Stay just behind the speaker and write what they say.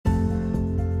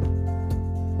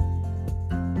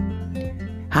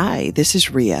Hi, this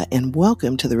is Ria, and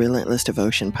welcome to the Relentless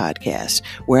Devotion Podcast,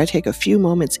 where I take a few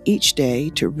moments each day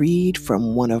to read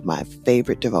from one of my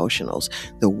favorite devotionals,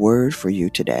 The Word for You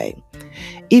Today.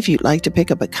 If you'd like to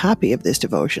pick up a copy of this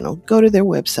devotional, go to their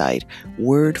website,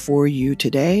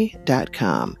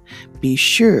 wordforyoutoday.com. Be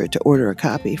sure to order a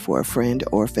copy for a friend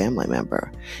or family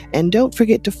member. And don't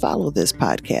forget to follow this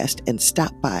podcast and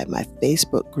stop by my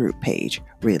Facebook group page,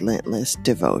 Relentless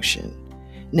Devotion.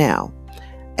 Now,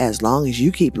 as long as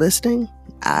you keep listening,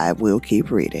 I will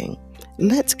keep reading.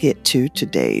 Let's get to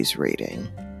today's reading.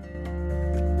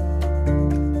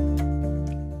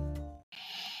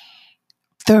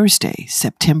 Thursday,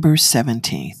 September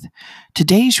 17th.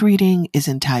 Today's reading is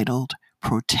entitled,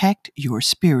 Protect Your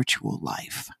Spiritual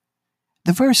Life.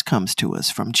 The verse comes to us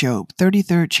from Job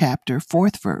 33rd chapter,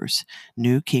 4th verse,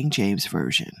 New King James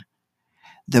Version.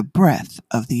 The breath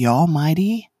of the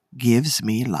Almighty gives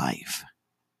me life.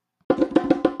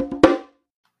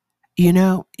 You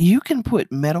know, you can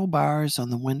put metal bars on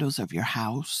the windows of your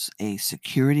house, a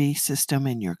security system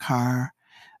in your car,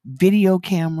 video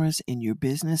cameras in your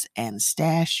business, and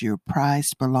stash your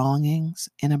prized belongings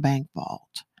in a bank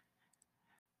vault.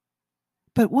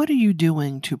 But what are you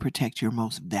doing to protect your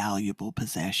most valuable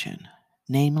possession,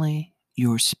 namely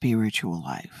your spiritual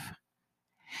life?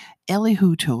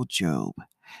 Elihu told Job,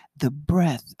 "The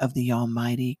breath of the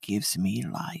Almighty gives me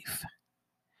life."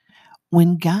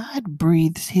 When God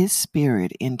breathes His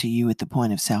Spirit into you at the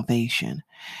point of salvation,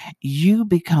 you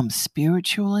become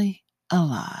spiritually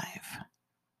alive.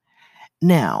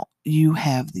 Now, you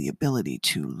have the ability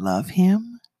to love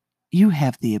Him, you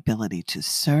have the ability to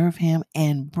serve Him,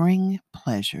 and bring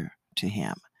pleasure to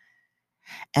Him.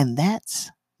 And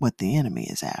that's what the enemy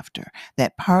is after,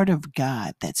 that part of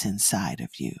God that's inside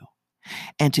of you.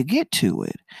 And to get to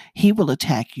it, he will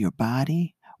attack your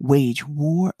body, wage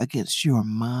war against your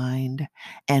mind,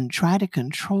 and try to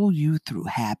control you through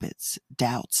habits,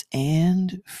 doubts,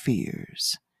 and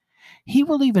fears. He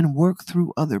will even work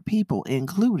through other people,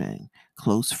 including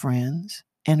close friends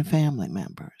and family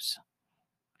members.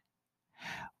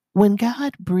 When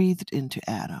God breathed into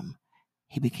Adam,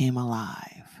 he became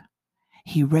alive.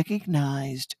 He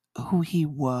recognized who he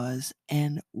was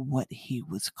and what he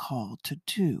was called to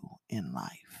do in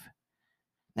life.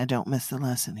 Now, don't miss the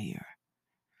lesson here.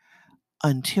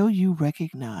 Until you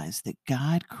recognize that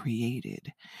God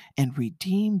created and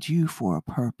redeemed you for a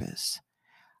purpose,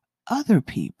 other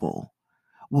people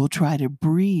will try to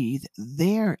breathe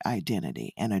their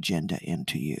identity and agenda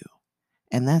into you.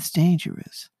 And that's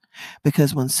dangerous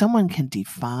because when someone can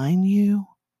define you,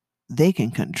 they can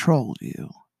control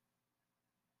you.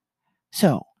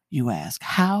 So you ask,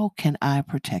 how can I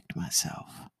protect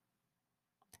myself?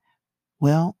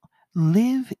 Well,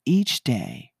 live each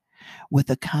day with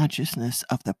a consciousness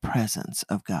of the presence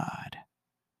of God.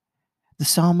 The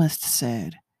psalmist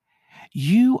said,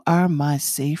 "You are my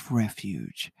safe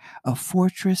refuge, a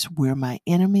fortress where my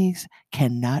enemies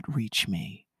cannot reach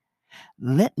me.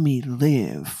 Let me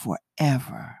live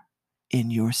forever in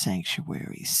your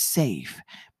sanctuary, safe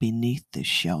beneath the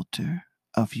shelter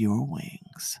of your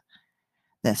wings."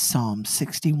 That's Psalm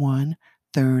 61,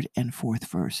 3rd and 4th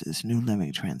verses, New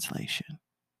Living Translation.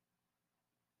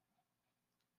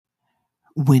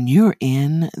 When you're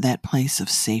in that place of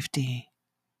safety,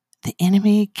 the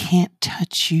enemy can't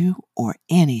touch you or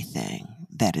anything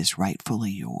that is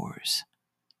rightfully yours.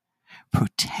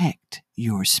 Protect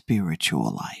your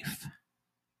spiritual life.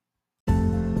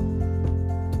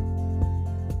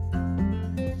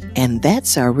 And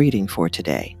that's our reading for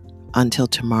today. Until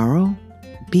tomorrow,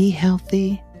 be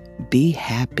healthy, be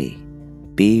happy,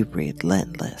 be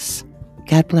relentless.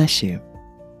 God bless you.